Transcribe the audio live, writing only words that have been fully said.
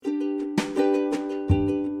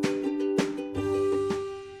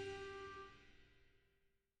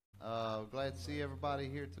glad to see everybody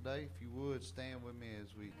here today. If you would, stand with me as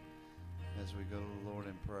we go to the Lord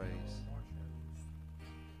in praise.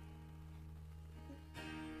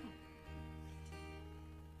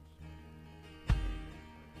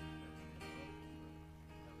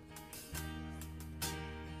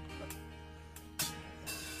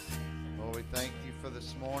 Lord, we thank you for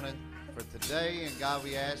this morning, for today, and God,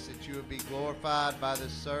 we ask that you would be glorified by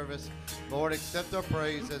this service. Lord, accept our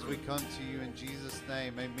praise as we come to you in Jesus'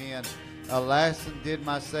 name. Amen. Alas, and did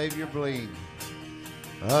my Savior bleed?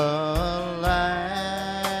 Alas,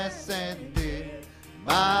 and did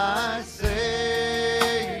my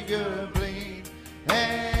Savior bleed?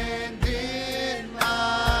 And did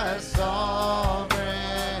my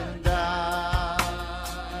sovereign die?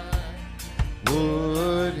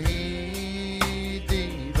 Would he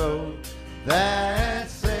devote that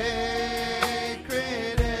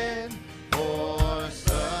sacred end for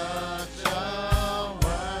such a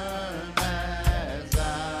worm as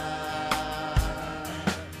I?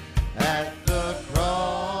 At the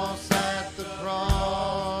cross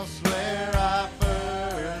where I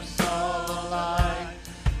first saw the light,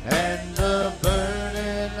 and the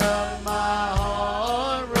burden of my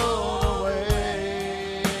heart rolled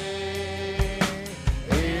away.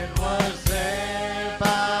 It was there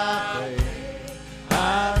by faith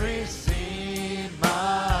I received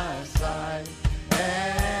my sight,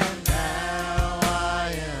 and now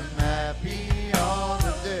I am happy all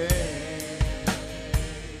the day.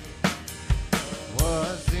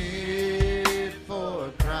 Was it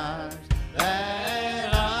for crimes that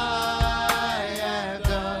I have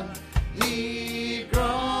done? He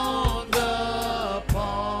groaned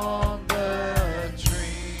upon the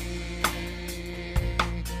tree.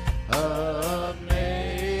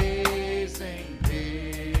 Amazing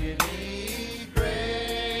pity,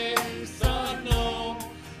 grace unknown,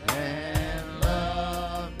 and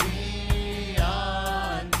love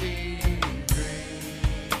beyond degree.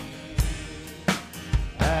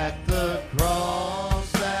 At the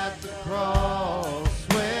cross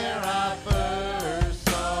where I first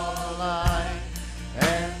saw the light,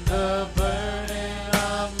 and the burden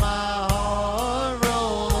of my heart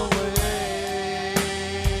rolled away.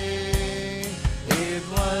 It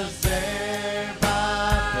was there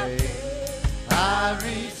by faith I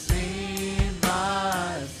received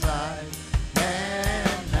my sight,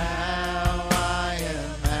 and now I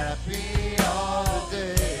am happy all the day.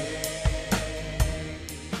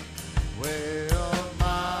 Well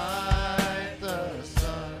might the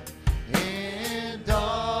sun in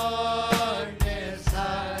darkness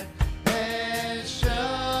hide, and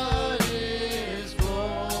shut his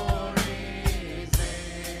glories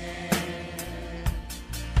in,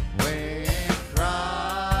 when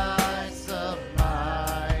Christ the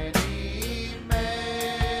mighty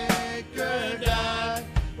Maker died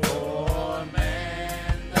for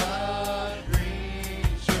man, the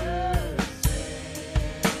creature's sin.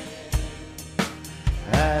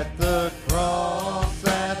 At the cross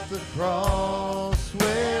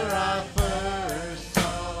where I first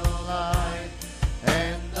saw the light,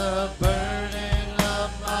 and the burden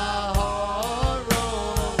of my heart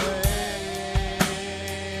rolled away.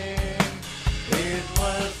 It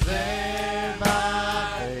was there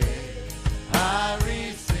by faith I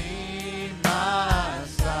received my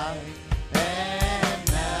sight,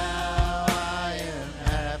 and now I am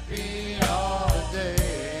happy all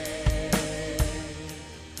day.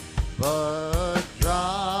 But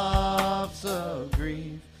drops of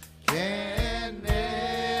grief can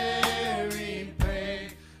ne'er repay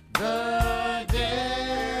the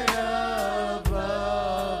debt of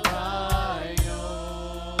love I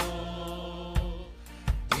owe.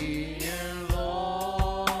 Dear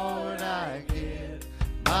Lord, I give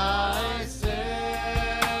myself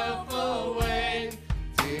away.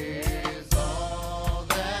 'Tis all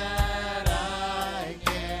that I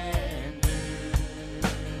can do.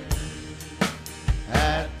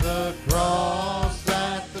 At the cross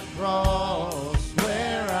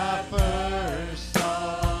where I first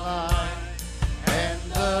saw the light, and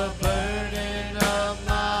the burden of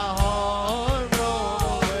my heart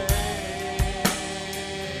rolled away.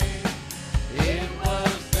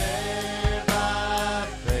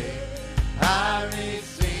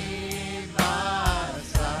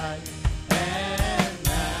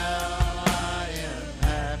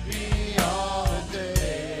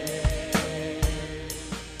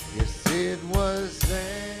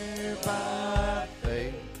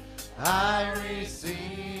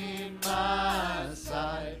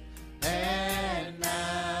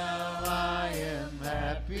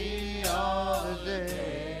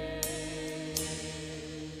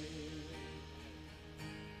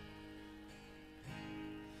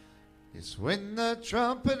 It's when the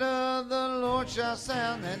trumpet of the Lord shall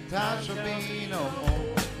sound, and time shall be no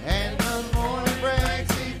more. And the morning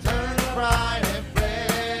breaks, eternal pride and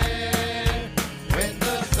prayer. When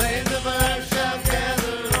the saints of earth shall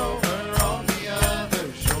gather over on the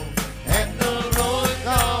other shore, and the roll is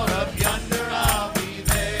called up yonder, I'll be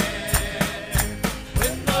there.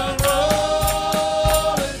 When the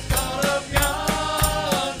roll is called up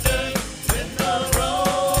yonder, when the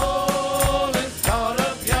roll is called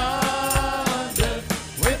up yonder,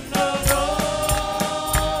 when the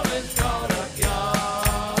roll is called up yonder,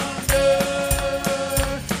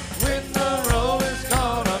 when the roll is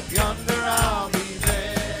called up yonder, I'll be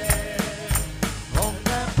there. On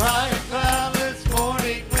that bright cloudless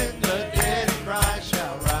morning, when the dead in Christ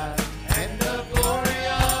shall rise, and the glory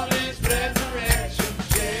of His resurrection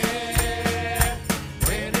share,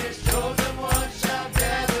 when His chosen ones shall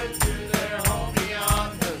gather to their home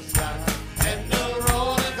beyond the sky, and the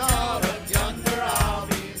roll is called up yonder, I'll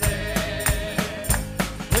be there.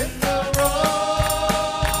 When the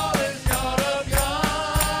roll is called up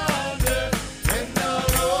yonder, when the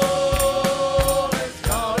roll is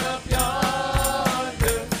called up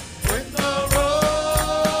yonder, when the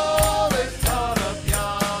roll is called up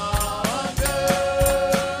yonder,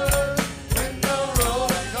 when the roll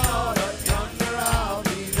is called up yonder, I'll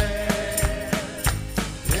be there.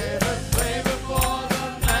 Let us play before the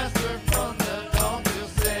Master from the dawn till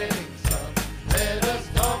setting sun. Let us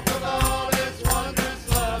talk of all His wondrous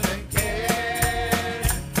love and care.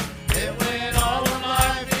 Then when all of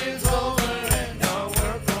life is over and our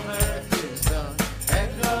work on earth is done,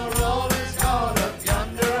 and the roll is called up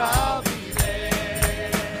yonder, I'll be there.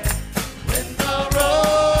 When the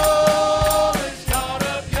roll is called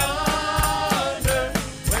up yonder,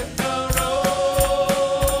 when the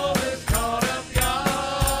roll is called up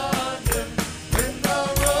yonder, when the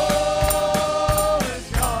roll is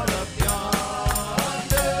called up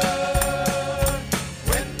yonder,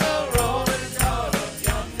 when the roll is called up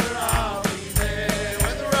yonder, I'll be there.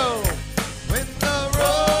 When the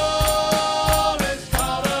roll is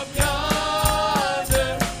called up yonder,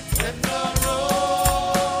 when the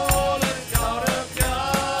roll is called up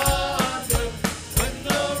yonder, when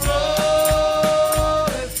the roll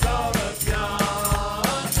is called up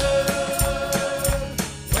yonder,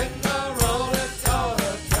 when the roll is called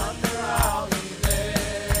up yonder, I'll be there.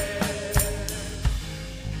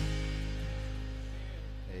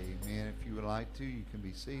 Amen. If you would like to, you can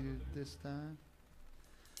be seated at this time.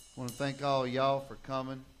 I want to thank all y'all for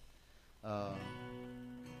coming.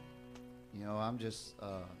 You know, I'm just,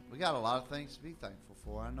 we got a lot of things to be thankful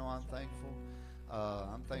for. I know I'm thankful.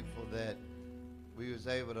 I'm thankful that we was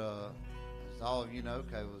able to, as all of you know,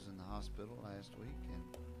 Kay was in the hospital last week,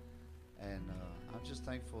 and I'm just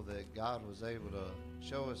thankful that God was able to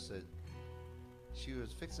show us that she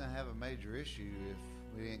was fixing to have a major issue if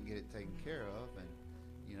we didn't get it taken care of. And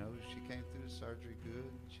you know, she came through the surgery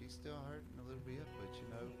good. She's still hurting a little bit, but you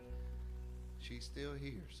know, she's still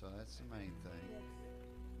here, so that's the main thing.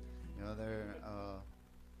 You know,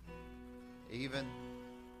 even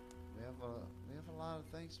we have a lot of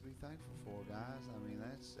things to be thankful for, guys. I mean,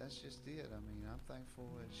 that's just it. I mean, I'm thankful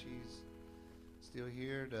that she's still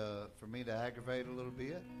here for me to aggravate a little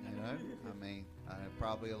bit. You know, I mean,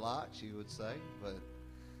 probably a lot, she would say, but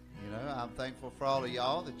you know, I'm thankful for all of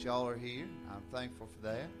y'all that y'all are here. I'm thankful for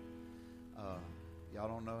that. Y'all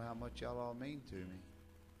don't know how much y'all all mean to me,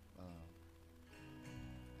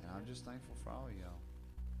 and I'm just thankful for all of y'all.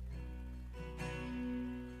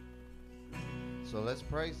 So let's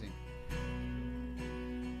praise Him.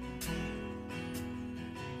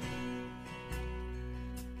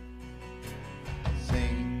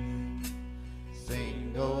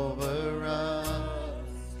 Sing over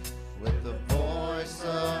us with the voice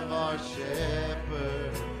of our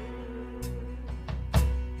shepherd.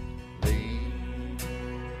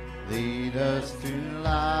 Lead us to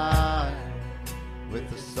life with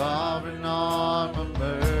the sovereign arm of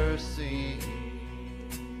mercy.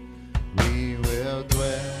 We will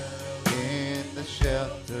dwell in the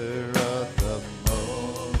shelter of the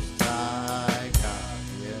Most High God.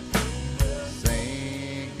 Yes.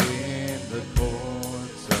 Sing in the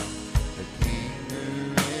courts of the King who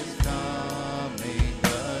is coming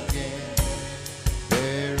again.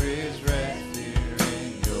 There is rest here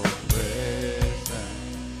in your presence.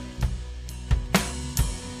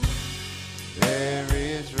 There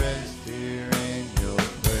is rest here in your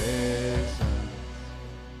presence.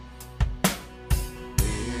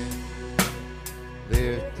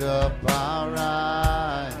 There's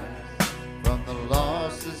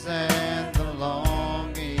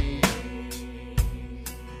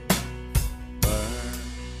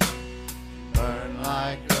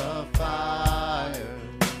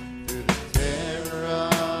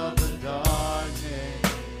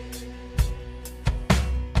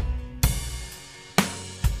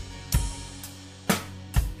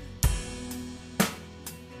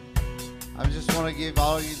just want to give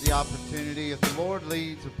all of you the opportunity. If the Lord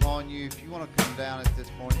leads upon you, if you want to come down at this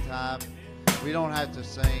point in time, we don't have to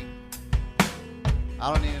sing.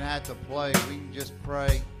 I don't even have to play. We can just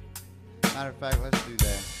pray. Matter of fact, let's do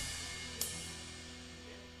that.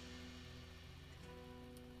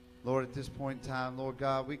 Lord, at this point in time, Lord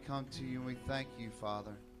God, we come to you and we thank you,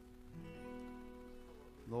 Father.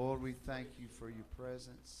 Lord, we thank you for your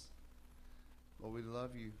presence. Lord, we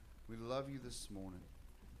love you. We love you this morning.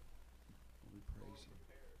 We praise you.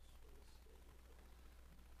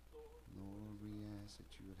 Lord, we ask that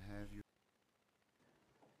you would have your...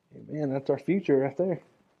 Amen. That's our future right there.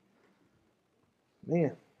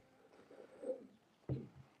 Man.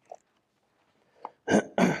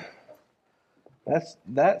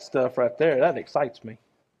 That stuff right there, that excites me.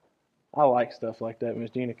 I like stuff like that, Miss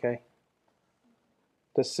Gina Kay.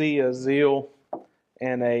 To see a zeal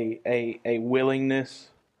and a willingness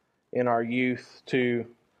in our youth to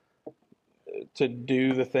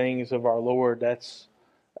do the things of our Lord, that's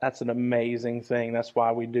an amazing thing. That's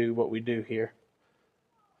why we do what we do here.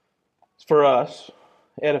 It's for us,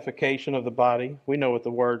 edification of the body. We know what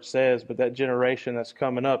the Word says, but that generation that's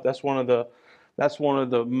coming up, that's one of the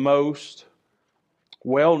most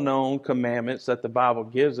well-known commandments that the Bible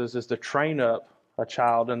gives us, is to train up a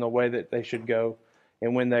child in the way that they should go.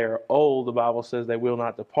 And when they are old, the Bible says they will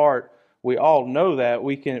not depart. We all know that.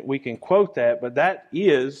 We can quote that, but that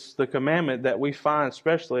is the commandment that we find,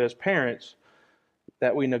 especially as parents,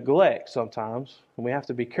 that we neglect sometimes. And we have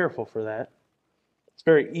to be careful for that. It's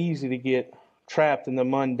very easy to get trapped in the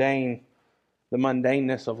mundaneness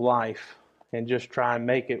of life and just try and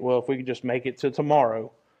make it, well, if we could just make it to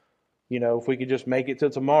tomorrow. If we could just make it to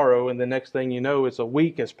tomorrow, and the next thing you know, it's a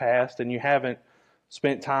week has passed and you haven't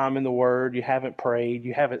spent time in the Word, you haven't prayed,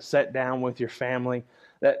 you haven't sat down with your family.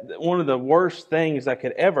 That one of the worst things that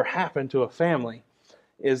could ever happen to a family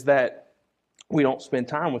is that we don't spend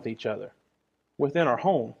time with each other within our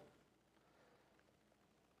home.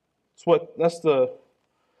 That's the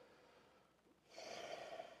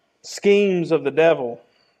schemes of the devil,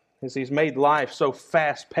 is he's made life so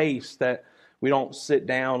fast-paced that we don't sit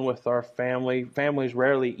down with our family. Families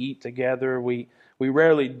rarely eat together. We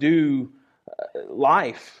rarely do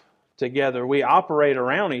life together. We operate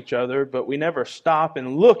around each other, but we never stop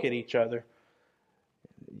and look at each other.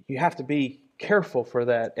 You have to be careful for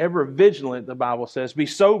that. Ever vigilant, the Bible says. Be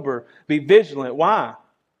sober, be vigilant. Why?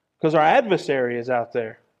 Because our adversary is out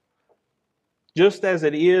there. Just as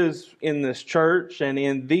it is in this church and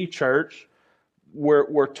in the church,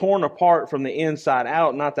 we're torn apart from the inside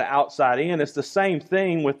out, not the outside in. It's the same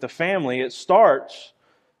thing with the family. It starts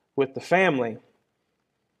with the family.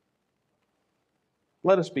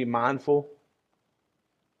 Let us be mindful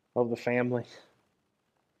of the family.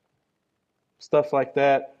 Stuff like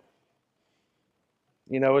that,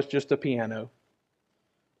 it's just a piano.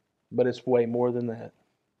 But it's way more than that.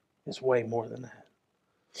 It's way more than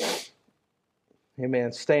that.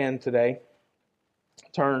 Amen. Stand today.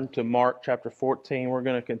 Turn to Mark chapter 14. We're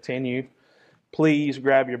going to continue. Please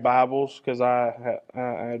grab your Bibles, because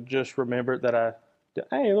I just remembered that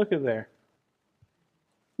hey, look at there.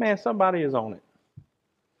 Man, somebody is on it.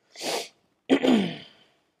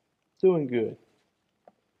 Doing good.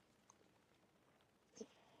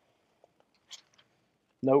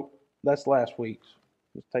 Nope, that's last week's.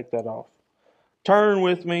 Let's take that off. Turn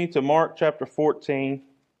with me to Mark chapter 14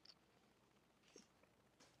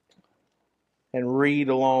 and read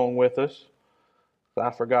along with us. I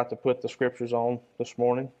forgot to put the scriptures on this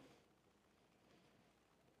morning,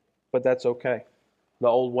 but that's okay. The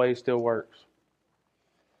old way still works.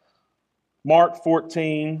 Mark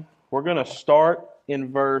 14, we're going to start in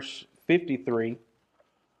verse 53.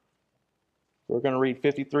 We're going to read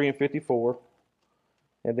 53 and 54,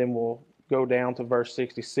 and then we'll go down to verse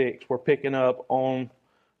 66. We're picking up on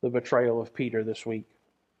the betrayal of Peter this week.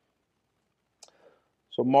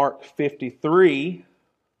 So Mark 53,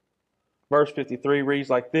 verse 53 reads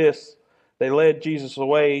like this. They led Jesus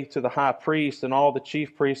away to the high priest, and all the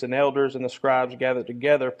chief priests and elders and the scribes gathered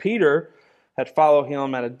together. Peter had followed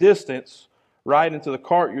him at a distance, right into the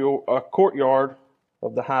courtyard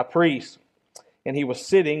of the high priest. And he was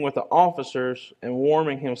sitting with the officers and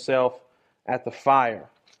warming himself at the fire.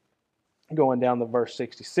 Going down to verse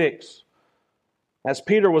 66. As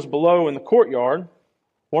Peter was below in the courtyard,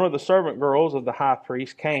 one of the servant girls of the high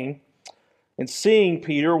priest came, and seeing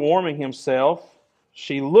Peter warming himself,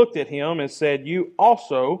 she looked at him and said, "You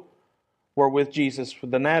also were with Jesus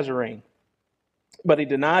the Nazarene." But he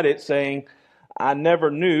denied it, saying, "I never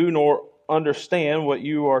knew nor understand what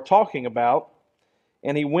you are talking about."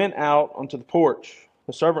 And he went out onto the porch.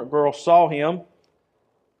 The servant girl saw him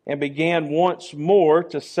and began once more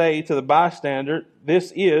to say to the bystander,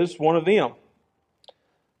 "This is one of them."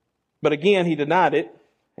 But again he denied it,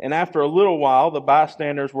 and after a little while the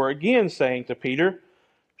bystanders were again saying to Peter,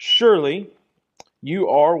 "Surely you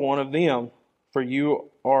are one of them, for you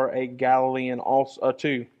are a Galilean also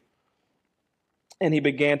too." And he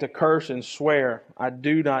began to curse and swear, "I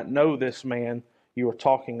do not know this man you are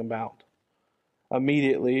talking about."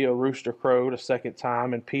 Immediately a rooster crowed a second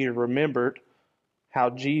time, and Peter remembered how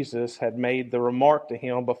Jesus had made the remark to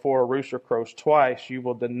him, "Before a rooster crows twice, you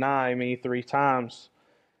will deny me 3 times."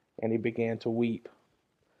 And he began to weep.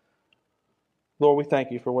 Lord, we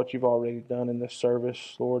thank you for what you've already done in this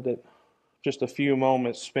service. Lord, that just a few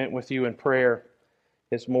moments spent with you in prayer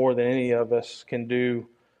is more than any of us can do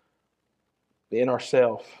in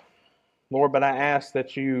ourselves. Lord, but I ask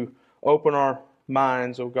that you open our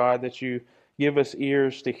minds, oh God, that you give us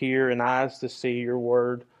ears to hear and eyes to see your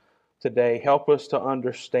word today. Help us to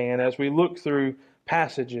understand as we look through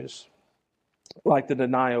passages like the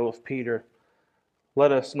denial of Peter.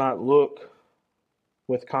 Let us not look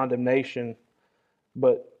with condemnation,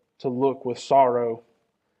 but to look with sorrow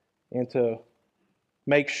and to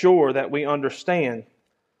make sure that we understand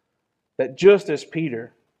that just as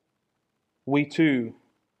Peter, we too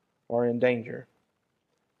are in danger.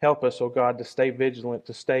 Help us, oh God, to stay vigilant,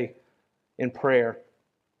 to stay in prayer,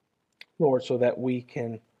 Lord, so that we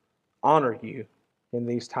can honor you in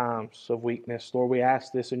these times of weakness. Lord, we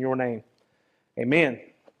ask this in your name. Amen.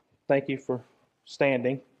 Thank you for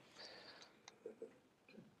standing.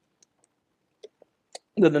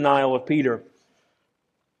 The denial of Peter.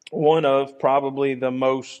 One of probably the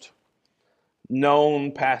most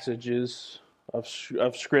known passages of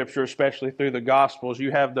Scripture, especially through the Gospels.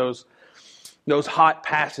 You have those hot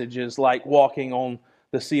passages like walking on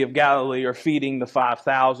the Sea of Galilee, or feeding the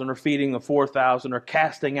 5,000, or feeding the 4,000, or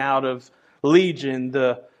casting out of Legion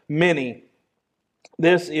the many.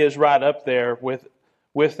 This is right up there with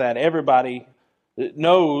that. Everybody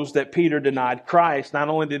knows that Peter denied Christ. Not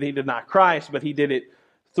only did he deny Christ, but he did it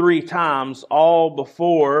 3 times, all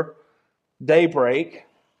before daybreak.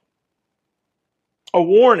 A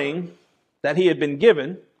warning that he had been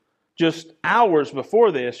given just hours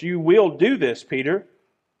before this. You will do this, Peter.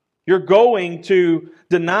 You're going to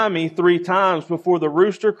deny me 3 times. Before the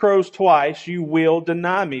rooster crows twice, you will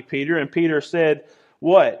deny me, Peter. And Peter said,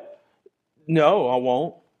 "What? No, I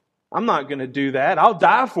won't. I'm not going to do that. I'll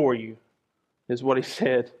die for you," is what he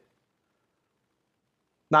said.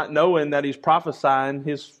 Not knowing that he's prophesying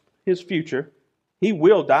his future. He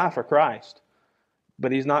will die for Christ,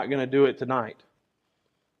 but he's not going to do it tonight.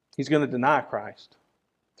 He's going to deny Christ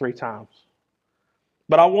 3 times.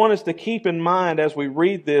 But I want us to keep in mind as we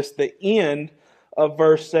read this, the end of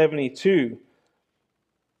verse 72.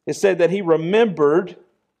 It said that he remembered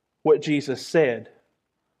what Jesus said.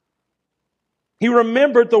 He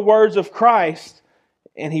remembered the words of Christ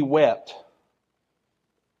and he wept.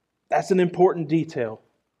 That's an important detail.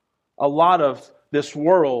 A lot of this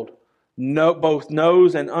world both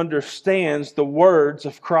knows and understands the words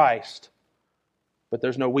of Christ, but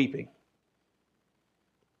there's no weeping.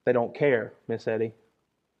 They don't care, Miss Eddie.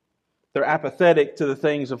 They're apathetic to the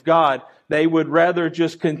things of God. They would rather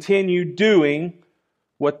just continue doing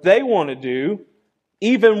what they want to do,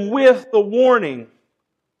 even with the warning,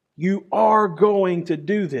 you are going to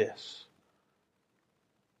do this.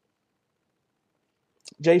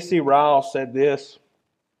 J.C. Ryle said this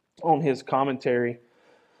on his commentary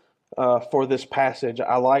for this passage.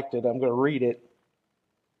 I liked it. I'm going to read it.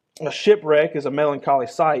 "A shipwreck is a melancholy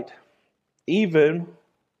sight, even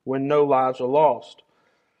when no lives are lost.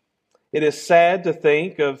 It is sad to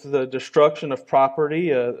think of the destruction of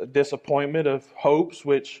property, a disappointment of hopes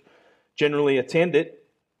which generally attend it.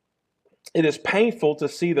 It is painful to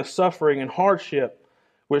see the suffering and hardship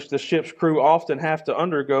which the ship's crew often have to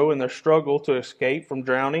undergo in their struggle to escape from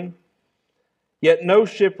drowning. Yet no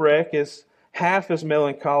shipwreck is half as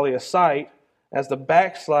melancholy a sight as the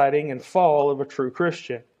backsliding and fall of a true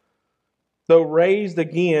Christian. Though raised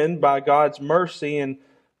again by God's mercy and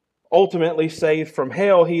ultimately saved from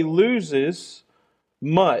hell, he loses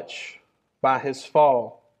much by his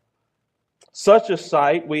fall. Such a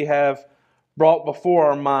sight we have brought before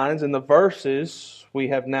our minds in the verses we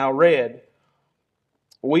have now read.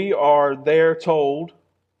 We are there told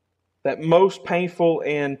that most painful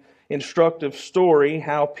and instructive story,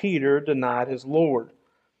 how Peter denied his Lord.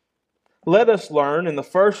 Let us learn in the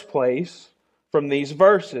first place from these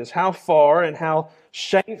verses how far and how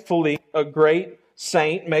shamefully a great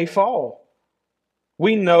saint may fall.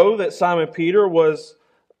 We know that Simon Peter was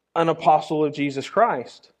an apostle of Jesus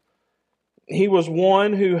Christ. He was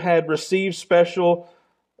one who had received special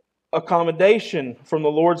a commendation from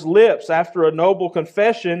the Lord's lips after a noble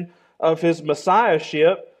confession of his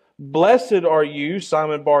messiahship. Blessed are you,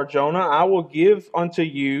 Simon Bar-Jonah. I will give unto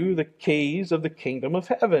you the keys of the kingdom of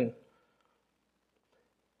heaven.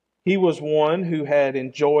 He was one who had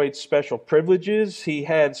enjoyed special privileges. He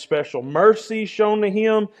had special mercy shown to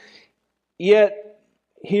him. Yet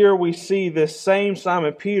here we see this same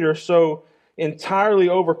Simon Peter so entirely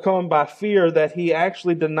overcome by fear that he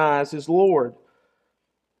actually denies his Lord.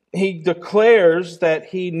 He declares that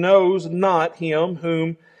he knows not him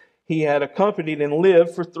whom he had accompanied and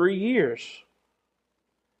lived for 3 years.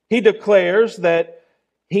 He declares that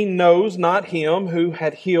he knows not him who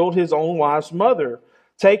had healed his own wife's mother,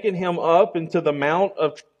 taken him up into the Mount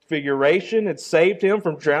of Transfiguration, and saved him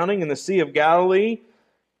from drowning in the Sea of Galilee.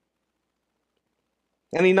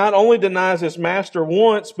 And he not only denies his master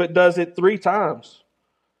once, but does it 3 times.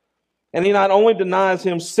 And he not only denies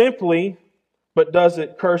him simply, but does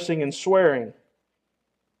it cursing and swearing.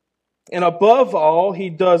 And above all, he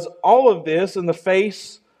does all of this in the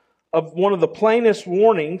face of one of the plainest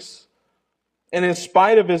warnings, and in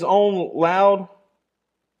spite of his own loud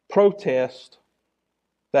protest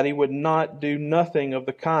that he would not do nothing of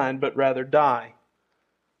the kind, but rather die.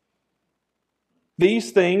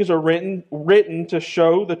 These things are written to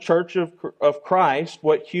show the church of Christ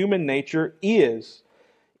what human nature is,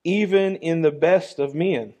 even in the best of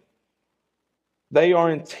men. They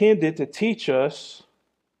are intended to teach us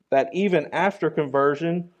that even after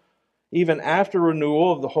conversion, even after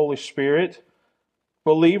renewal of the Holy Spirit,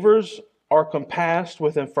 believers are compassed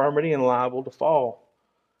with infirmity and liable to fall.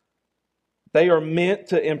 They are meant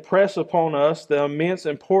to impress upon us the immense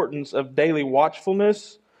importance of daily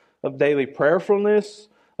watchfulness, of daily prayerfulness,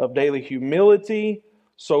 of daily humility,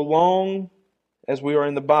 so long as we are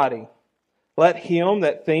in the body. Let him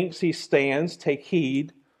that thinks he stands take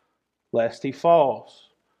heed, lest he falls.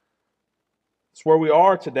 It's where we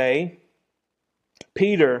are today.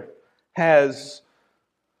 Peter has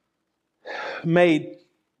made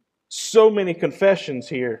so many confessions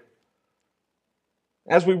here.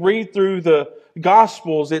 As we read through the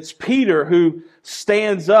Gospels, it's Peter who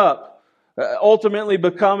stands up, ultimately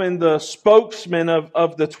becoming the spokesman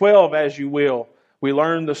of the 12, as you will. We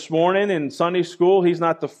learned this morning in Sunday school, he's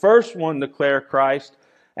not the first one to declare Christ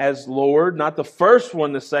as Lord, not the first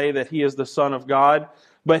one to say that he is the Son of God,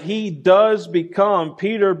 but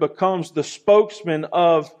Peter becomes the spokesman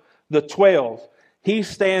of the 12. He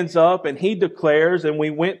stands up and he declares, and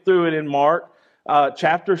we went through it in Mark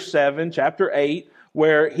chapter 7, chapter 8,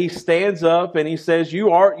 where he stands up and he says,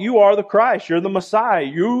 you are the Christ, you're the Messiah,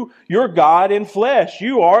 you're God in flesh,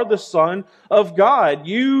 you are the Son of God,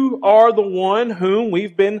 you are the one whom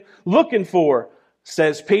we've been looking for,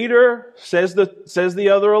 says Peter, says the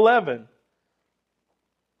other 11.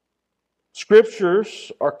 Scriptures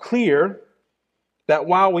are clear that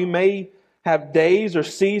while we may have days or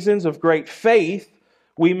seasons of great faith,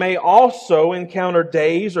 we may also encounter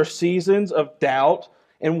days or seasons of doubt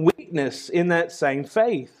and weakness in that same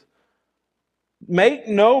faith. Make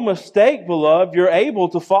no mistake, beloved, you're able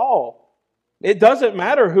to fall. It doesn't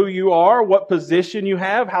matter who you are, what position you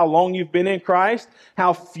have, how long you've been in Christ,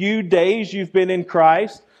 how few days you've been in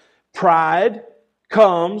Christ. Pride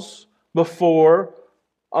comes before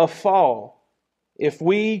a fall. If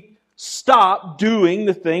we stop doing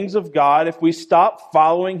the things of God, if we stop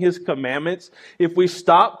following His commandments, if we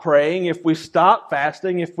stop praying, if we stop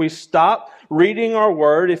fasting, if we stop reading our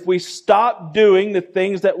Word, if we stop doing the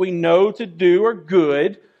things that we know to do are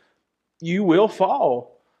good, you will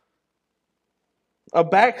fall. A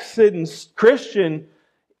backslidden Christian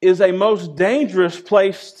is a most dangerous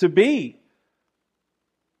place to be.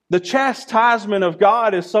 The chastisement of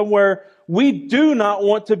God is somewhere we do not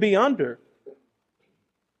want to be under.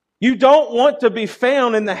 You don't want to be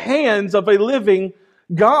found in the hands of a living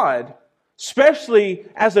God, especially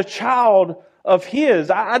as a child of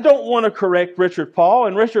His. I don't want to correct Richard Paul,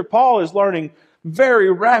 and Richard Paul is learning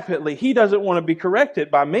very rapidly. He doesn't want to be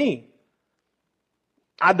corrected by me.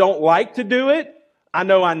 I don't like to do it. I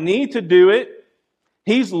know I need to do it.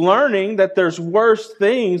 He's learning that there's worse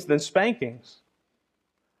things than spankings.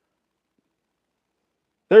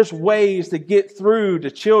 There's ways to get through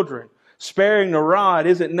to children. Sparing the rod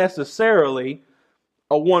isn't necessarily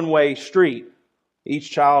a one-way street. Each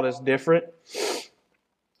child is different.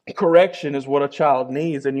 Correction is what a child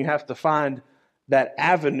needs, and you have to find that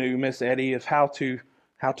avenue, Miss Eddie, of how to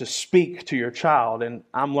speak to your child. And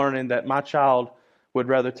I'm learning that my child would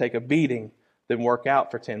rather take a beating than work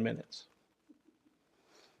out for 10 minutes.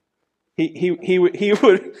 He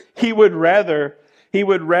would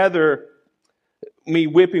rather me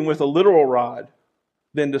whipping with a literal rod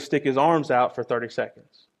than to stick his arms out for 30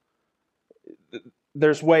 seconds.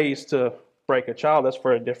 there's ways to break a child. That's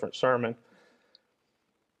for a different sermon.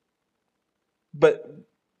 But,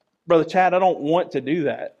 Brother Chad, I don't want to do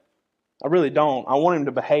that. I really don't. I want him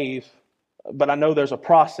to behave, but I know there's a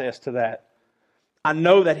process to that. I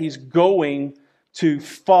know that he's going to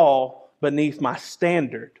fall beneath my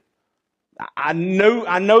standard. I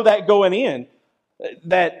know that going in,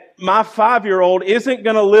 that my 5-year-old isn't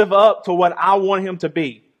going to live up to what I want him to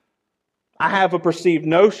be. I have a perceived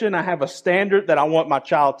notion, I have a standard that I want my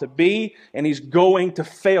child to be, and he's going to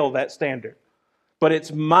fail that standard. But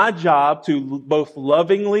it's my job to both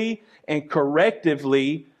lovingly and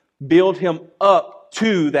correctively build him up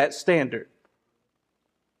to that standard.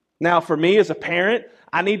 Now, for me as a parent,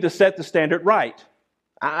 I need to set the standard right.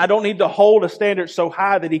 I don't need to hold a standard so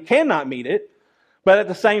high that he cannot meet it. But at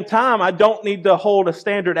the same time, I don't need to hold a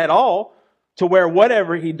standard at all to where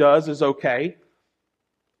whatever he does is okay.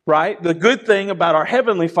 Right? The good thing about our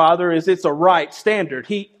Heavenly Father is it's a right standard.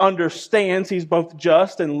 He understands He's both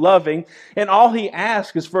just and loving, and all He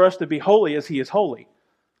asks is for us to be holy as He is holy.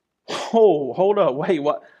 Oh, hold up, wait,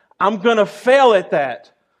 what? I'm going to fail at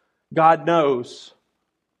that. God knows.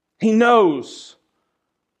 He knows.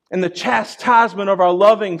 And the chastisement of our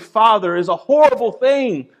loving Father is a horrible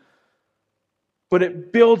thing, but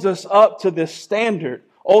it builds us up to this standard,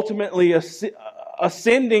 ultimately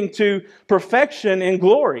ascending to perfection and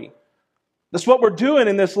glory. That's what we're doing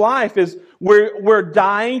in this life, is we're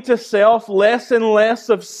dying to self, less and less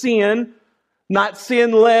of sin, not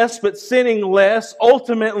sin less, but sinning less,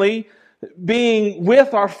 ultimately being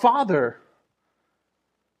with our Father.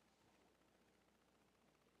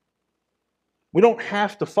 We don't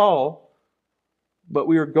have to fall, but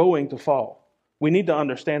we are going to fall. We need to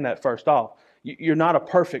understand that first off. You're not a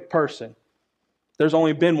perfect person. There's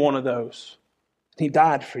only been one of those. He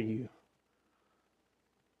died for you.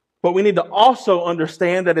 But we need to also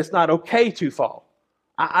understand that it's not okay to fall.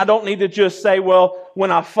 I don't need to just say, well,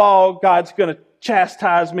 when I fall, God's going to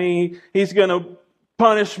chastise me. He's going to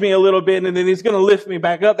punish me a little bit, and then He's going to lift me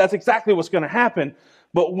back up. That's exactly what's going to happen.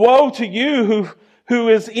 But woe to you who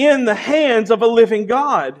is in the hands of a living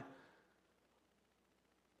God.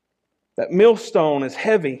 That millstone is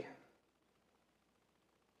heavy.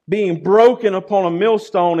 Being broken upon a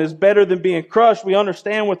millstone is better than being crushed. We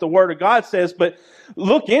understand what the Word of God says, but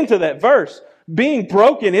look into that verse. Being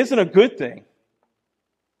broken isn't a good thing.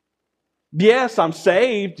 Yes, I'm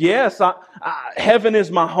saved. Yes, heaven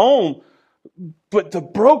is my home. But the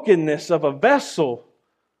brokenness of a vessel,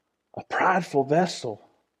 a prideful vessel.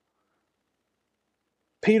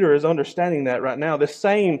 Peter is understanding that right now. This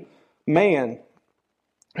same man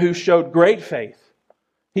who showed great faith,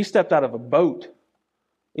 he stepped out of a boat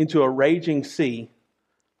into a raging sea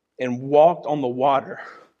and walked on the water.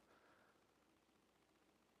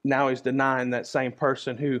 Now he's denying that same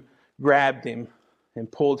person who grabbed him and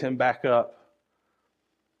pulled him back up.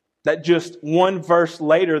 That just one verse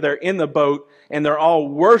later, they're in the boat and they're all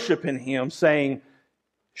worshiping him, saying,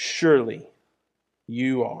 surely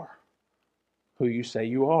you are who you say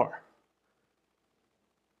you are.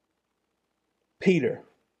 Peter,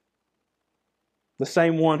 the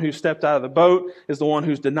same one who stepped out of the boat, is the one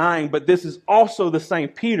who's denying. But this is also the same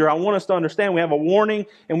Peter. I want us to understand we have a warning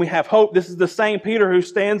and we have hope. This is the same Peter who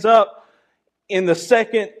stands up in the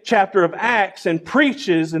 2nd chapter of Acts and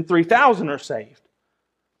preaches, and 3,000 are saved.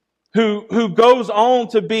 Who goes on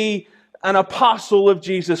to be an apostle of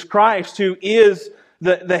Jesus Christ, who is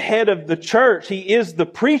the head of the church. He is the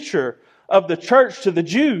preacher of the church to the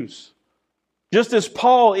Jews. Just as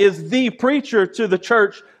Paul is the preacher to the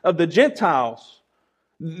church of the Gentiles.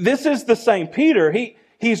 This is the same Peter.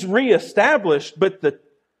 He's reestablished, but the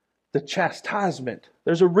chastisement,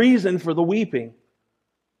 there's a reason for the weeping.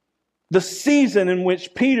 The season in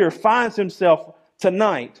which Peter finds himself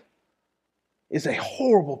tonight is a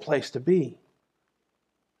horrible place to be.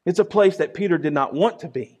 It's a place that Peter did not want to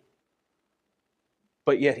be,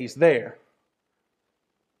 but yet he's there.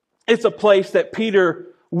 It's a place that Peter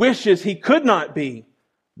wishes he could not be,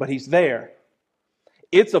 but he's there.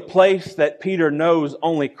 It's a place that Peter knows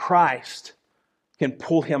only Christ can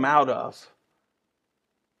pull him out of,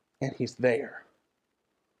 and he's there.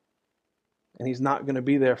 And he's not going to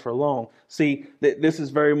be there for long. See, this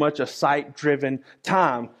is very much a sight-driven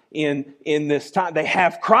time. In this time, they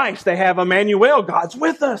have Christ. They have Emmanuel. God's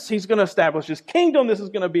with us. He's going to establish His kingdom. This is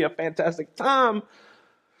going to be a fantastic time.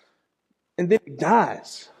 And then he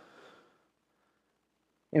dies.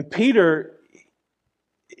 And Peter,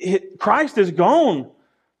 Christ is gone.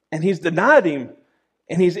 And he's denied Him.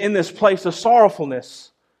 And he's in this place of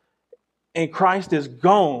sorrowfulness. And Christ is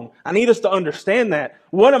gone. I need us to understand that.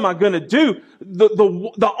 What am I going to do?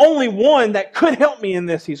 The only one that could help me in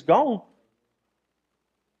this, He's gone.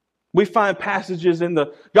 We find passages in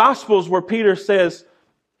the Gospels where Peter says,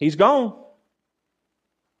 he's gone.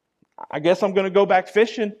 I guess I'm going to go back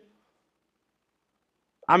fishing.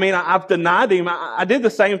 I mean, I've denied him. I did the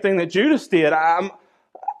same thing that Judas did. I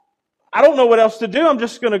don't know what else to do. I'm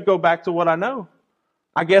just going to go back to what I know.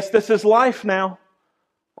 I guess this is life now.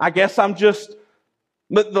 I guess the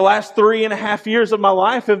last 3.5 years of my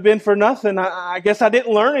life have been for nothing. I guess I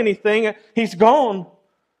didn't learn anything. He's gone.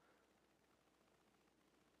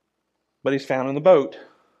 But he's found in the boat.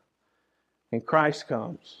 And Christ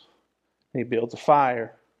comes. And he builds a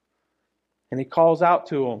fire. And he calls out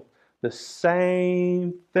to him the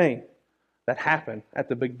same thing that happened at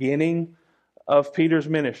the beginning of Peter's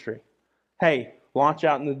ministry. Hey, launch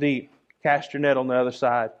out in the deep. Cast your net on the other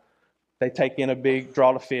side. They take in a big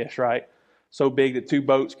draught of fish, right? So big that 2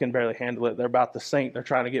 boats can barely handle it. They're about to sink. They're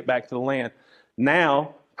trying to get back to the land.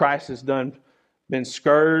 Now, Christ has been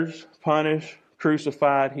scourged, punished,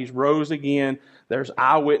 crucified. He's rose again. There's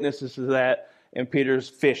eyewitnesses to that. And Peter's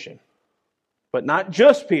fishing. But not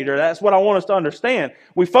just Peter. That's what I want us to understand.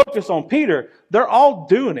 We focus on Peter. They're all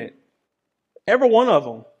doing it. Every one of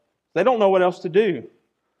them. They don't know what else to do.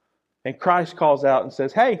 And Christ calls out and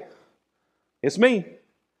says, hey, it's me.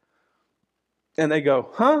 And they go,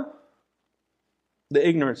 huh? The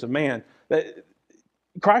ignorance of man.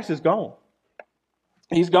 Christ is gone.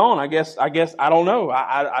 He's gone. I guess I don't know.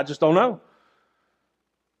 I just don't know.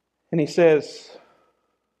 And he says,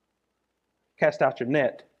 cast out your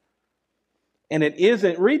net. And it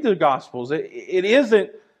isn't, read the Gospels, it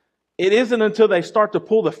isn't until they start to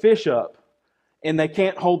pull the fish up and they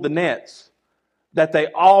can't hold the nets that they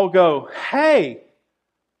all go, hey,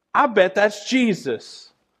 I bet that's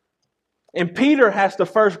Jesus. And Peter has to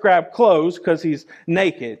first grab clothes because he's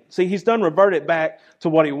naked. See, he's done reverted back to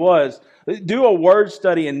what he was. Do a word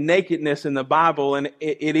study in nakedness in the Bible, and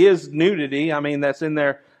it is nudity. I mean, that's in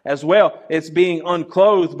there as well. It's being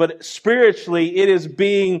unclothed, but spiritually it is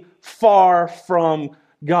being far from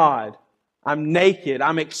God. I'm naked.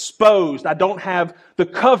 I'm exposed. I don't have the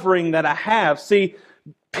covering that I have. See,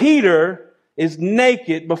 Peter is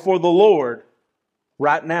naked before the Lord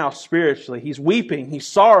right now spiritually. He's weeping. He's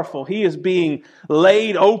sorrowful. He is being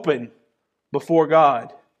laid open before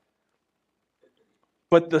God.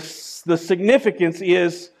 But the significance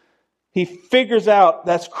is he figures out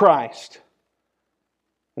that's Christ.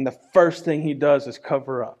 And the first thing he does is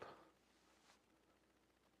cover up.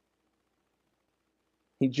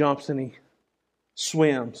 He jumps and he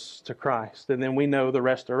swims to Christ. And then we know the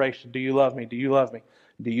restoration. Do you love me? Do you love me?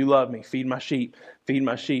 Do you love me? Feed my sheep. Feed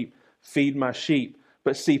my sheep. Feed my sheep.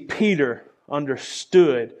 But see, Peter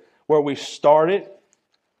understood where we started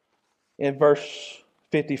in verse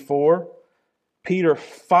 54. Peter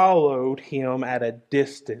followed him at a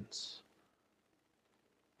distance.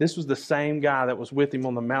 This was the same guy that was with him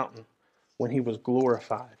on the mountain when he was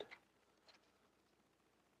glorified.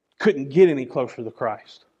 Couldn't get any closer to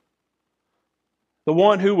Christ. The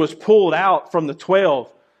one who was pulled out from the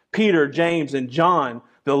 12, Peter, James, and John,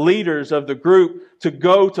 the leaders of the group, to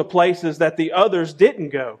go to places that the others didn't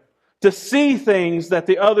go, to see things that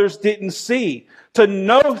the others didn't see, to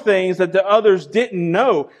know things that the others didn't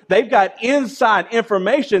know. They've got inside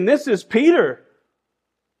information. This is Peter.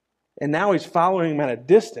 And now he's following him at a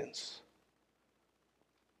distance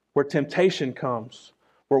where temptation comes,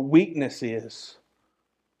 where weakness is.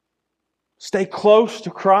 Stay close to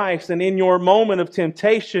Christ, and in your moment of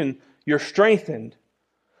temptation, you're strengthened.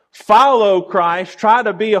 Follow Christ. Try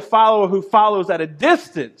to be a follower who follows at a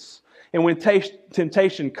distance. And when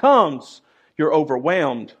temptation comes, you're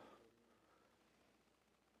overwhelmed.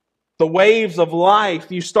 The waves of life,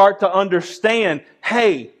 you start to understand,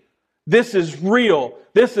 hey, this is real.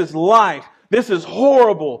 This is life. This is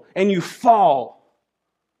horrible. And you fall.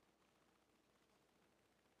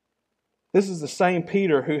 This is the same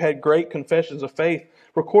Peter who had great confessions of faith,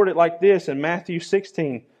 recorded like this in Matthew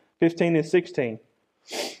 16, 15 and 16.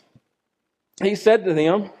 He said to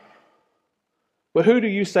them, "But who do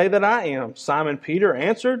you say that I am?" Simon Peter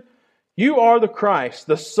answered, "You are the Christ,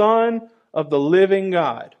 the Son of the living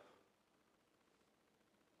God."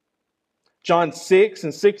 John 6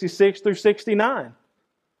 and 66 through 69.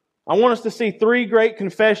 I want us to see 3 great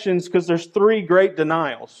confessions because there's 3 great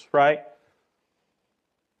denials, right?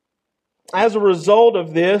 As a result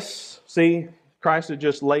of this, see, Christ had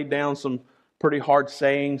just laid down some pretty hard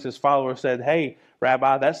sayings. His followers said, "Hey,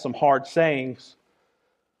 Rabbi, that's some hard sayings."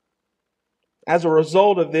 As a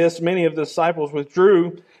result of this, many of the disciples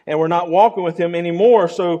withdrew and were not walking with him anymore.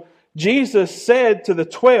 So Jesus said to the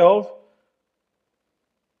 12,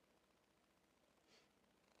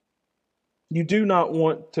 "You do not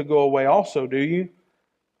want to go away also, do you?"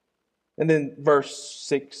 And then verse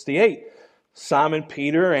 68, Simon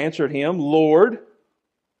Peter answered him, Lord,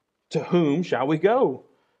 to whom shall we go?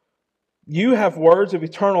 You have words of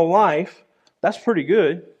eternal life. That's pretty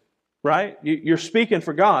good, right? You're speaking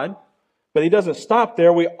for God. But he doesn't stop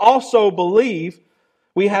there. We also believe,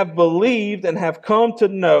 we have believed and have come to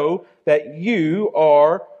know that you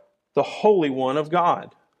are the Holy One of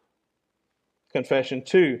God. Confession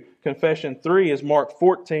 2. Confession 3 is Mark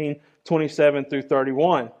 14, 27 through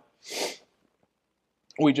 31.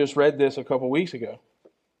 We just read this a couple weeks ago.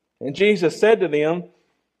 And Jesus said to them,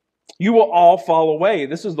 you will all fall away.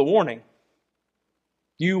 This is the warning.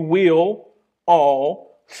 You will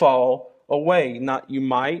all fall away. Not you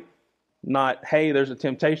might, not, hey, there's a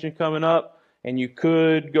temptation coming up and you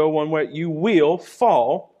could go one way. You will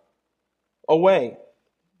fall away.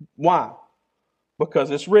 Why?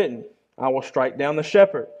 Because it's written, I will strike down the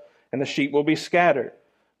shepherd and the sheep will be scattered.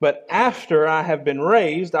 But after I have been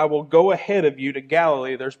raised, I will go ahead of you to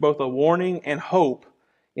Galilee. There's both a warning and hope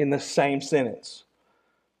in the same sentence.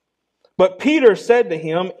 But Peter said to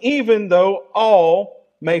him, even though all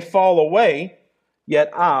may fall away,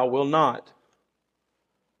 yet I will not.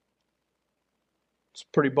 It's a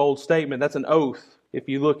pretty bold statement. That's an oath if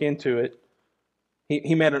you look into it.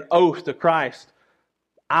 He made an oath to Christ.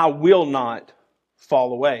 I will not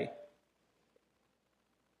fall away.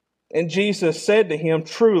 And Jesus said to him,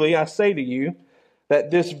 truly I say to you,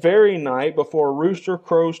 that this very night before a rooster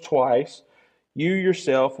crows twice, you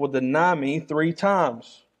yourself will deny me 3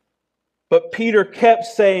 times. But Peter kept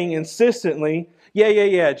saying insistently,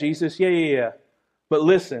 yeah, Jesus, yeah. But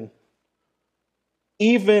listen,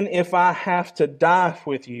 even if I have to die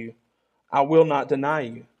with you, I will not deny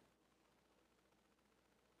you.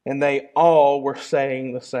 And they all were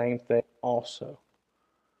saying the same thing also.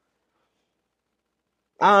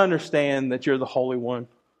 I understand that you're the Holy One.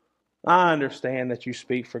 I understand that you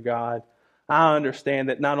speak for God. I understand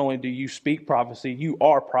that not only do you speak prophecy, you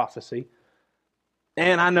are prophecy.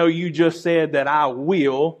 And I know you just said that I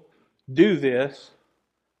will do this,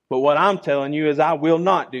 but what I'm telling you is I will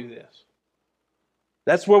not do this.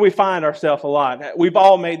 That's where we find ourselves a lot. We've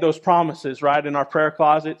all made those promises, right, in our prayer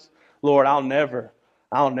closets. Lord, I'll never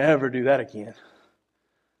do that again.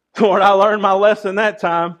 Lord, I learned my lesson that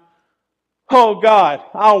time. Oh God,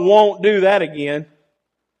 I won't do that again.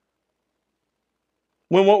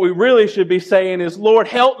 When what we really should be saying is, Lord,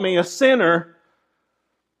 help me, a sinner.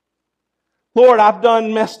 Lord, I've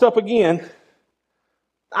done messed up again.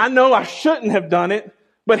 I know I shouldn't have done it,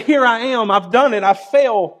 but here I am. I've done it. I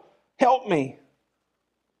failed. Help me.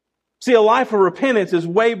 See, a life of repentance is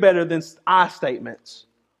way better than I statements.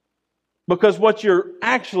 Because what you're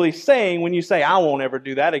actually saying when you say, I won't ever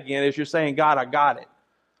do that again, is you're saying, God, I got it.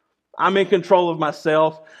 I'm in control of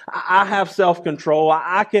myself. I have self-control.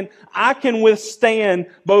 I can withstand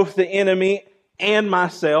both the enemy and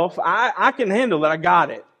myself. I can handle it. I got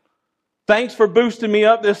it. Thanks for boosting me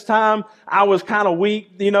up this time. I was kind of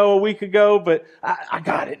weak, a week ago, but I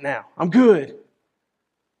got it now. I'm good.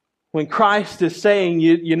 When Christ is saying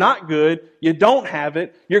you're not good, you don't have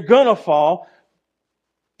it, you're going to fall,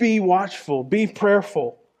 be watchful, be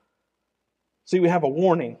prayerful. See, we have a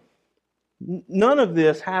warning. None of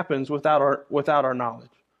this happens without our knowledge.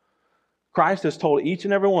 Christ has told each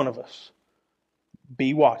and every one of us,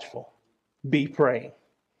 be watchful, be praying.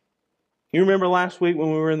 You remember last week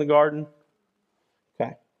when we were in the garden?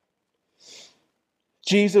 Okay.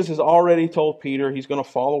 Jesus has already told Peter he's going to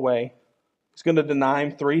fall away. He's going to deny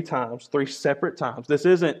him 3 times, 3 separate times. This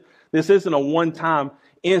isn't a one-time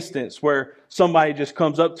instance where somebody just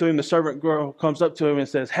comes up to him, the servant girl comes up to him and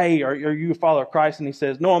says, hey, are you a follower of Christ? And he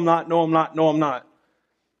says, no, I'm not, no, I'm not, no, I'm not.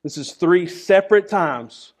 This is 3 separate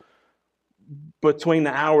times between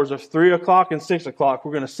the hours of 3 o'clock and 6 o'clock.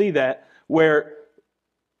 We're going to see that, where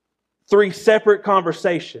 3 separate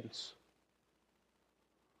conversations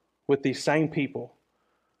with these same people,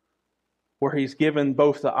 where he's given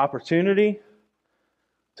both the opportunity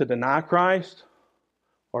to deny Christ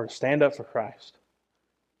or to stand up for Christ.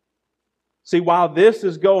 See, while this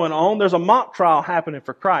is going on, there's a mock trial happening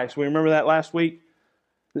for Christ. We remember that last week?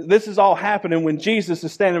 This is all happening when Jesus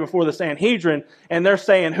is standing before the Sanhedrin and they're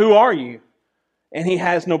saying, who are you? And he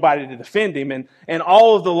has nobody to defend him. And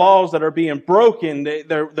all of the laws that are being broken,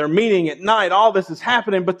 they're meeting at night. All this is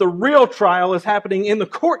happening, but the real trial is happening in the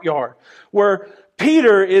courtyard where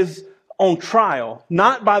Peter is on trial,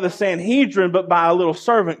 not by the Sanhedrin, but by a little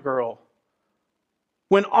servant girl.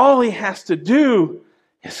 When all he has to do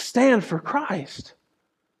is stand for Christ.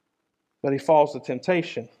 But he falls to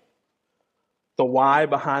temptation. The why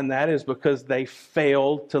behind that is because they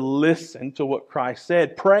failed to listen to what Christ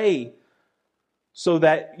said. Pray. so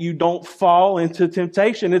that you don't fall into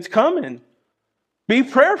temptation. It's coming. Be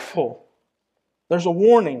prayerful. There's a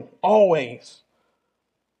warning, always.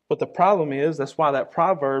 But the problem is, that's why that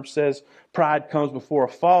proverb says pride comes before a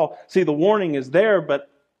fall. See, the warning is there, but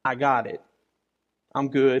I got it. I'm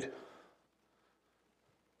good.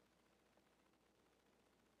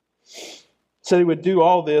 So he would do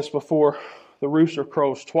all this before the rooster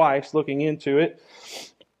crows twice, looking into it.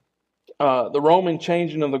 The Roman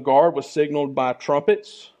changing of the guard was signaled by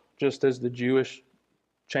trumpets, just as the Jewish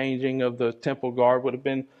changing of the temple guard would have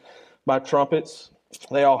been by trumpets.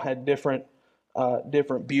 They all had different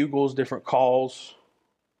bugles, different calls.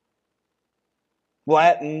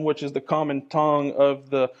 Latin, which is the common tongue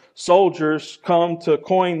of the soldiers, come to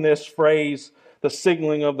coin this phrase, the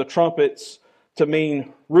signaling of the trumpets, to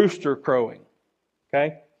mean rooster crowing.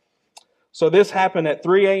 Okay? So this happened at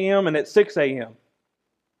 3 a.m. and at 6 a.m.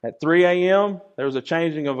 At 3 a.m., there was a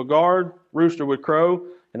changing of a guard. Rooster would crow.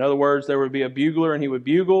 In other words, there would be a bugler and he would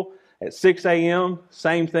bugle. At 6 a.m.,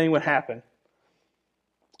 same thing would happen.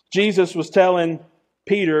 Jesus was telling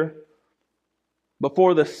Peter,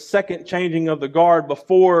 before the second changing of the guard,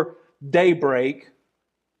 before daybreak,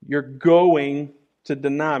 you're going to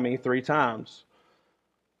deny me 3 times.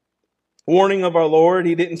 Warning of our Lord,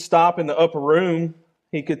 he didn't stop in the upper room.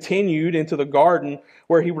 He continued into the garden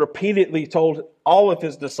where he repeatedly told all of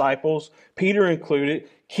his disciples, Peter included,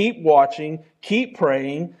 keep watching, keep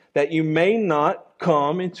praying, that you may not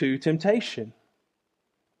come into temptation.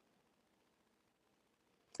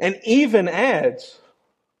 And even adds,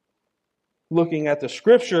 looking at the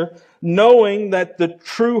scripture, knowing that the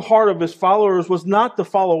true heart of his followers was not to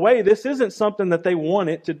fall away. This isn't something that they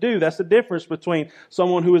wanted to do. That's the difference between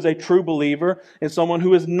someone who is a true believer and someone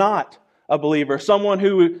who is not a believer. Someone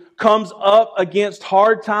who comes up against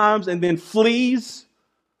hard times and then flees.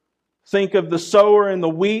 Think of the sower and the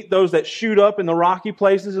wheat, those that shoot up in the rocky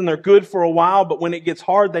places and they're good for a while, but when it gets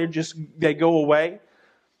hard, they go away.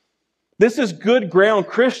 This is good ground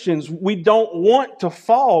Christians. We don't want to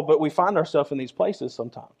fall, but we find ourselves in these places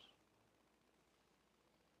sometimes.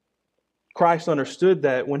 Christ understood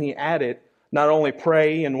that when he added, not only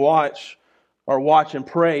pray and watch, or watch and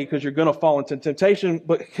pray because you're going to fall into temptation,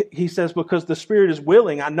 but he says because the Spirit is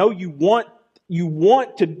willing. I know you want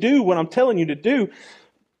to do what I'm telling you to do,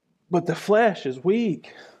 but the flesh is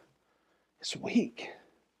weak. It's weak.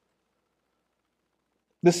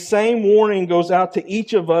 The same warning goes out to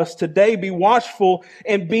each of us today. Be watchful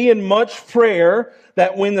and be in much prayer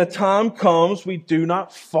that when the time comes, we do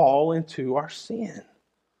not fall into our sin.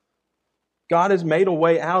 God has made a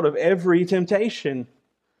way out of every temptation.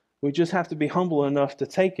 We just have to be humble enough to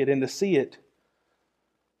take it and to see it.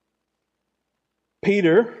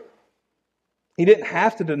 Peter, he didn't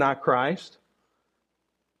have to deny Christ.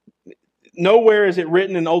 Nowhere is it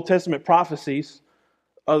written in Old Testament prophecies,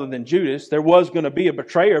 other than Judas, there was going to be a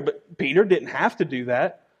betrayer, but Peter didn't have to do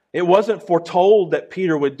that. It wasn't foretold that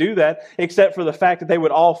Peter would do that, except for the fact that they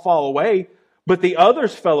would all fall away. But the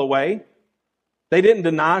others fell away. They didn't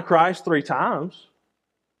deny Christ 3 times.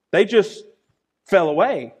 They just fell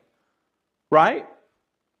away. Right?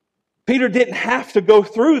 Peter didn't have to go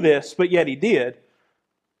through this, but yet he did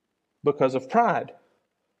because of pride.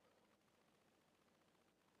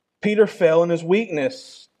 Peter fell in his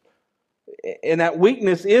weakness. And that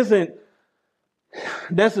weakness isn't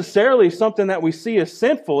necessarily something that we see as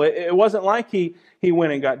sinful. It wasn't like he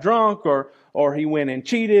went and got drunk or he went and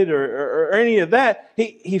cheated or any of that.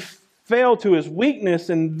 He fell to his weakness.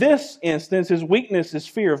 In this instance, his weakness is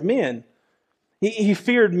fear of men. He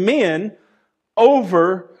feared men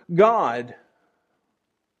over God.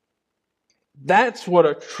 That's what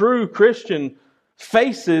a true Christian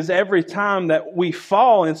faces every time that we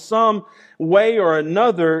fall in some way or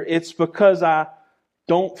another. It's because I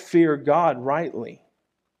don't fear God rightly.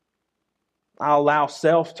 I allow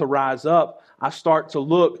self to rise up. I start to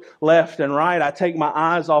look left and right. I take my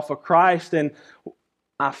eyes off of Christ and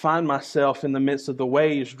I find myself in the midst of the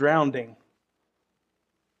waves drowning.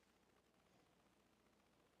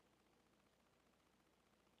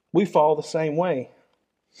 We fall the same way.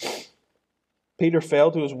 Peter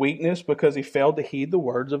fell to his weakness because he failed to heed the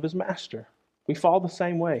words of his master. We fall the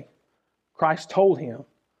same way. Christ told him,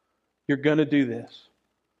 you're going to do this.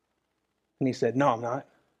 And he said, no, I'm not.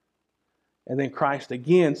 And then Christ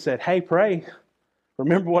again said, hey, pray.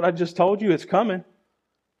 Remember what I just told you? It's coming.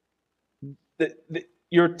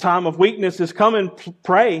 Your time of weakness is coming.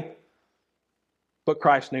 Pray. But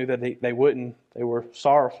Christ knew that they wouldn't. They were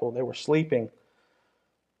sorrowful. They were sleeping.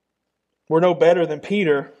 We're no better than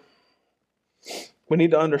Peter. We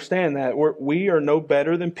need to understand that. We are no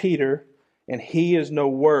better than Peter, and he is no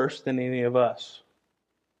worse than any of us.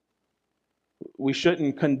 We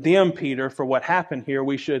shouldn't condemn Peter for what happened here.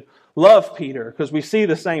 We should love Peter, because we see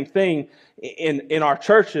the same thing in our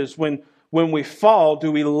churches. When we fall,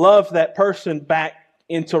 do we love that person back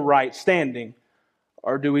into right standing?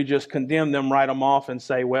 Or do we just condemn them, write them off, and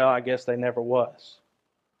say, well, I guess they never was?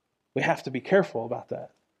 We have to be careful about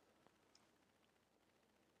that.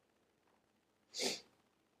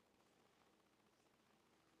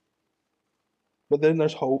 But then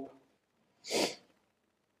there's hope.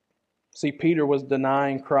 See, Peter was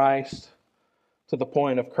denying Christ to the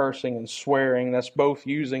point of cursing and swearing. That's both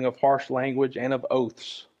using of harsh language and of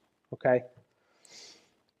oaths. Okay?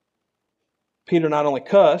 Peter not only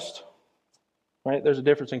cussed, right? There's a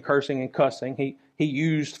difference in cursing and cussing. He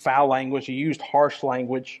used foul language. He used harsh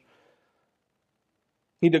language.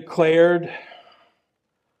 He declared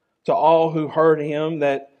to all who heard him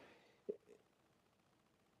that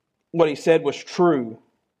what he said was true.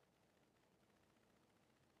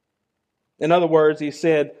 In other words, he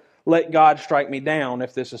said, let God strike me down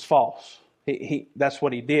if this is false. That's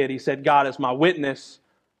what he did. He said, God is my witness.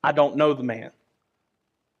 I don't know the man.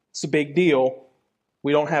 It's a big deal.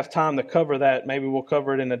 We don't have time to cover that. Maybe we'll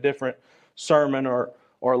cover it in a different sermon or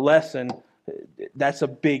lesson. That's a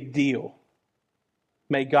big deal.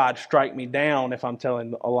 May God strike me down if I'm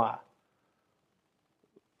telling a lie.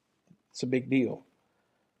 It's a big deal.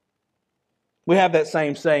 We have that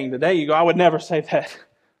same saying today. You go, I would never say that.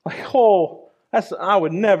 Like, I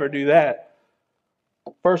would never do that.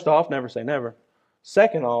 First off, never say never.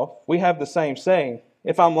 Second off, we have the same saying.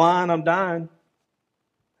 If I'm lying, I'm dying.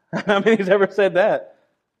 How many's ever said that?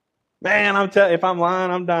 Man, if I'm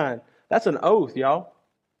lying, I'm dying. That's an oath, y'all.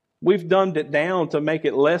 We've dumbed it down to make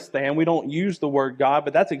it less than. We don't use the word God,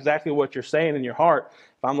 but that's exactly what you're saying in your heart.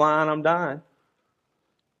 If I'm lying, I'm dying.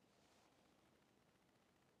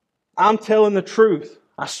 I'm telling the truth.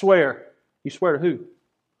 I swear. You swear to who?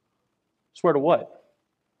 Swear to what?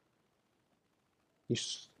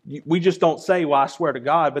 We just don't say, well, I swear to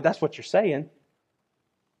God, but that's what you're saying.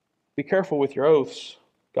 Be careful with your oaths.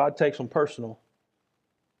 God takes them personal.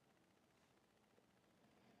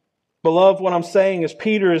 Beloved, what I'm saying is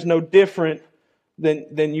Peter is no different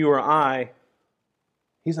than you or I.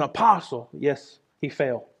 He's an apostle. Yes, he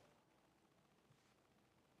failed.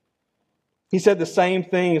 He said the same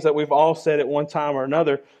things that we've all said at one time or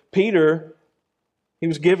another. Peter, he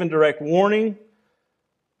was given direct warning.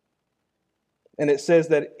 And it says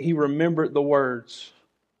that he remembered the words.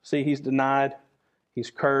 See, he's denied. He's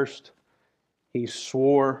cursed. He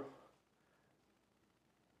swore.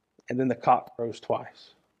 And then the cock crows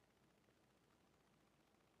twice.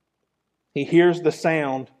 He hears the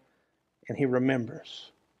sound and he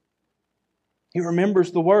remembers. He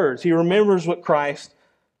remembers the words. He remembers what Christ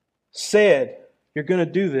said. You're going to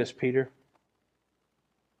do this, Peter.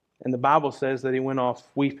 And the Bible says that he went off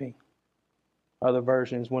weeping. Other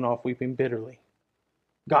versions went off weeping bitterly.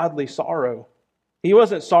 Godly sorrow. He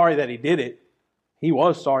wasn't sorry that he did it. He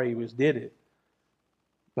was sorry he did it.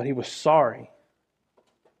 But he was sorry.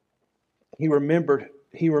 He remembered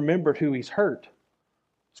who he's hurt.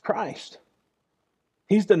 It's Christ.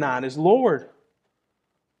 He's denied his Lord.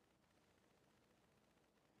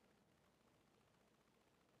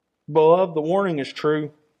 Beloved, the warning is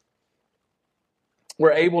true.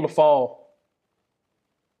 We're able to fall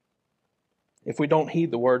if we don't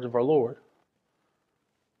heed the words of our Lord.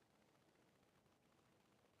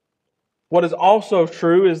 What is also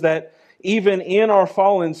true is that even in our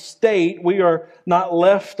fallen state, we are not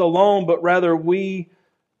left alone, but rather we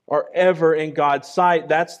are ever in God's sight.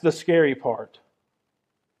 That's the scary part.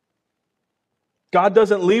 God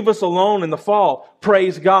doesn't leave us alone in the fall.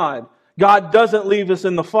 Praise God. God doesn't leave us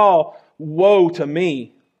in the fall. Woe to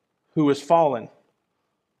me who is fallen.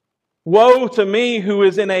 Woe to me who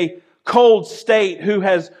is in a cold state, who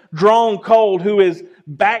has drawn cold, who is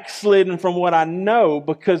backslidden from what I know,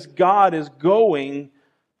 because God is going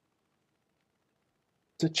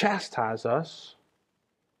to chastise us.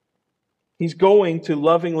 He's going to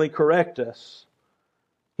lovingly correct us.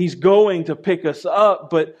 He's going to pick us up,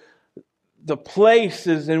 but the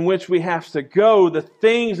places in which we have to go, the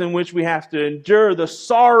things in which we have to endure, the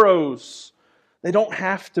sorrows, they don't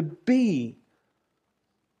have to be.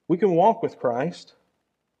 We can walk with Christ.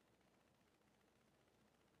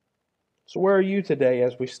 So where are you today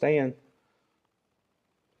as we stand?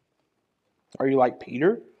 Are you like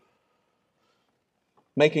Peter?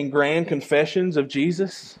 Making grand confessions of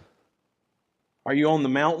Jesus? Are you on the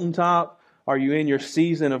mountaintop? Are you in your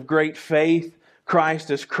season of great faith?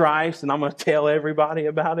 Christ is Christ, and I'm going to tell everybody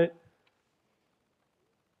about it?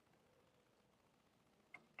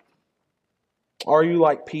 Are you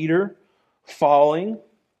like Peter, falling,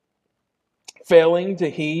 failing to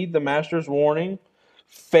heed the Master's warning,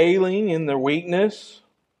 failing in their weakness?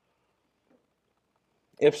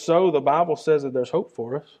 If so, the Bible says that there's hope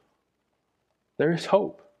for us. There is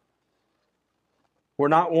hope. We're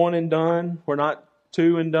not one and done. We're not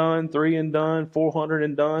 2 and done, 3 and done, 400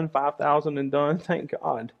 and done, 5,000 and done. Thank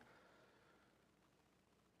God.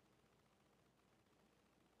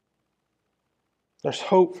 There's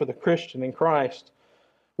hope for the Christian in Christ,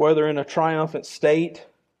 whether in a triumphant state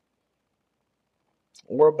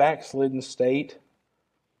or a backslidden state.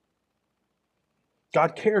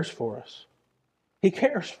 God cares for us. He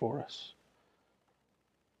cares for us.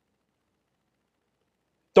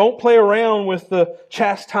 Don't play around with the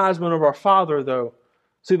chastisement of our Father, though.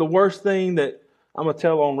 See, the worst thing that I'm going to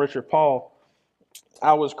tell on Richard Paul,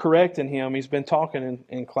 I was correcting him. He's been talking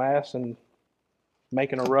in class and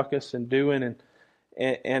making a ruckus and doing,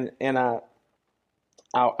 and I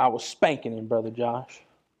was spanking him, Brother Josh.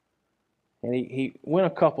 And he went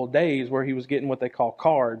a couple of days where he was getting what they call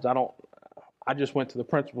cards. I just went to the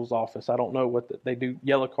principal's office. I don't know what they do,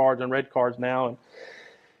 yellow cards and red cards now.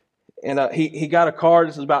 And he got a card.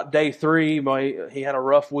 This is about day 3. But he had a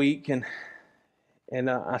rough week, and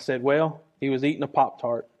I said, well, he was eating a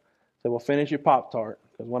Pop-Tart. I said, well, finish your Pop-Tart,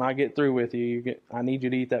 because when I get through with you, I need you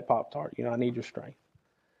to eat that Pop-Tart. I need your strength.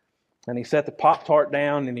 And he set the Pop-Tart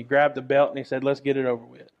down, and he grabbed the belt, and he said, let's get it over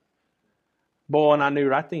with. Boy, and I knew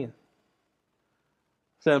right then.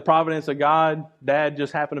 So in the providence of God, Dad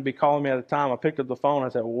just happened to be calling me at the time. I picked up the phone. I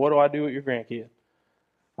said, well, what do I do with your grandkid?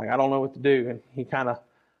 I don't know what to do. And he kind of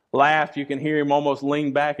laughed. You can hear him almost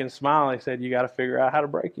lean back and smile. He said, you got to figure out how to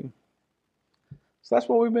break him. So that's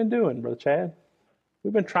what we've been doing, Brother Chad.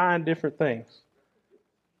 We've been trying different things.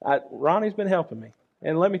 Ronnie's been helping me.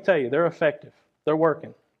 And let me tell you, they're effective. They're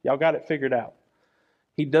working. Y'all got it figured out.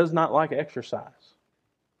 He does not like exercise.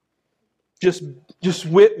 Just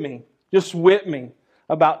whip me. Just whip me.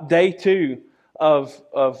 About day 2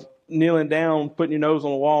 of kneeling down, putting your nose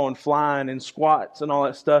on the wall and flying and squats and all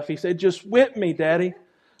that stuff. He said, just whip me, Daddy. And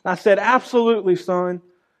I said, absolutely, son.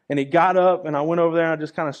 And he got up, and I went over there and I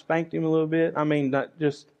just kind of spanked him a little bit.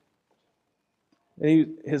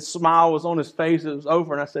 His smile was on his face. It was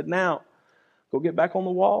over. And I said, now, go get back on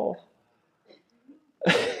the wall.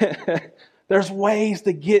 There's ways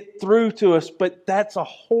to get through to us, but that's a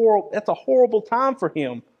horrible time for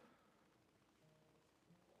him.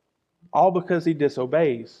 All because he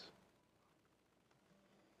disobeys.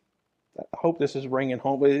 I hope this is ringing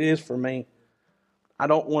home, but it is for me. I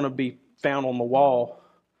don't want to be found on the wall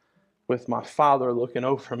with my Father looking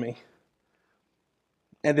over me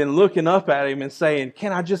and then looking up at him and saying,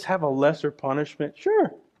 can I just have a lesser punishment?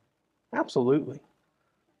 Sure, absolutely.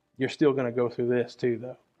 You're still going to go through this too,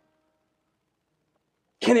 though.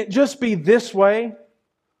 Can it just be this way?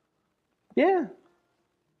 Yeah.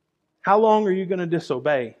 How long are you going to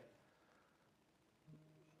disobey?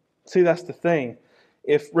 See, that's the thing.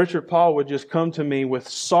 If Richard Paul would just come to me with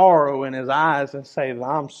sorrow in his eyes and say,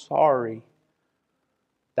 I'm sorry,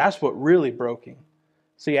 that's what really broke him.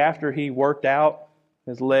 See, after he worked out,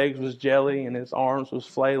 his legs was jelly and his arms was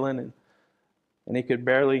flailing and he could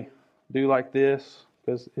barely do like this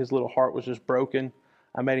because his little heart was just broken.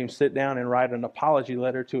 I made him sit down and write an apology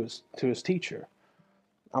letter to his teacher.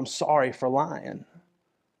 I'm sorry for lying.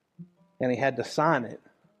 And he had to sign it.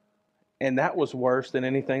 And that was worse than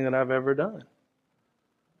anything that I've ever done.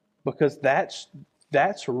 Because that's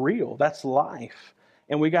real. That's life.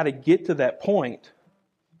 And we got to get to that point.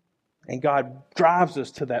 And God drives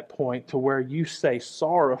us to that point to where you say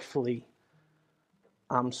sorrowfully,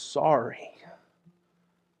 I'm sorry.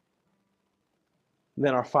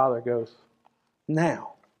 Then our Father goes,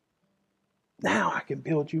 now I can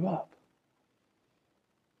build you up.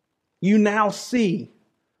 You now see,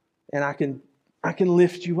 and I can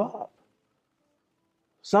lift you up.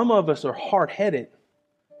 Some of us are hard-headed,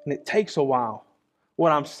 and it takes a while.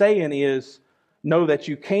 What I'm saying is, know that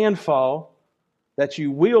you can fall, that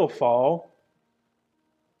you will fall,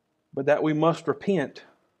 but that we must repent.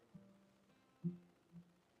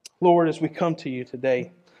 Lord, as we come to you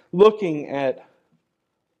today, looking at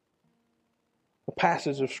a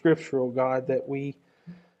passage of Scripture, oh God, that we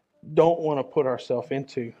don't want to put ourselves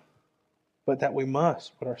into, but that we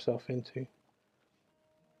must put ourselves into.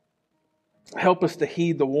 Help us to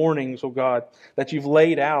heed the warnings, oh God, that you've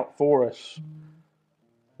laid out for us.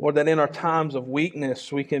 Lord, that in our times of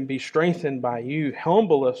weakness we can be strengthened by you.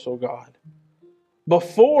 Humble us, oh God,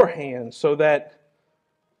 beforehand so that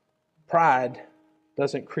pride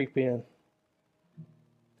doesn't creep in.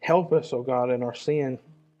 Help us, oh God, in our sin.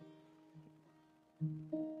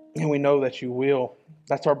 And we know that you will.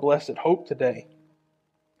 That's our blessed hope today,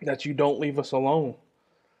 that you don't leave us alone.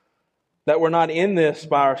 That we're not in this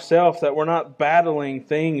by ourselves, that we're not battling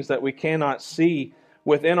things that we cannot see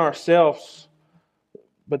within ourselves,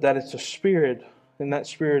 but that it's a Spirit, and that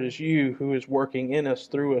Spirit is you who is working in us,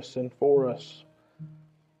 through us, and for us.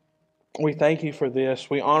 We thank you for this.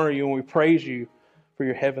 We honor you and we praise you for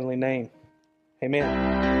your heavenly name.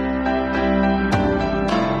 Amen.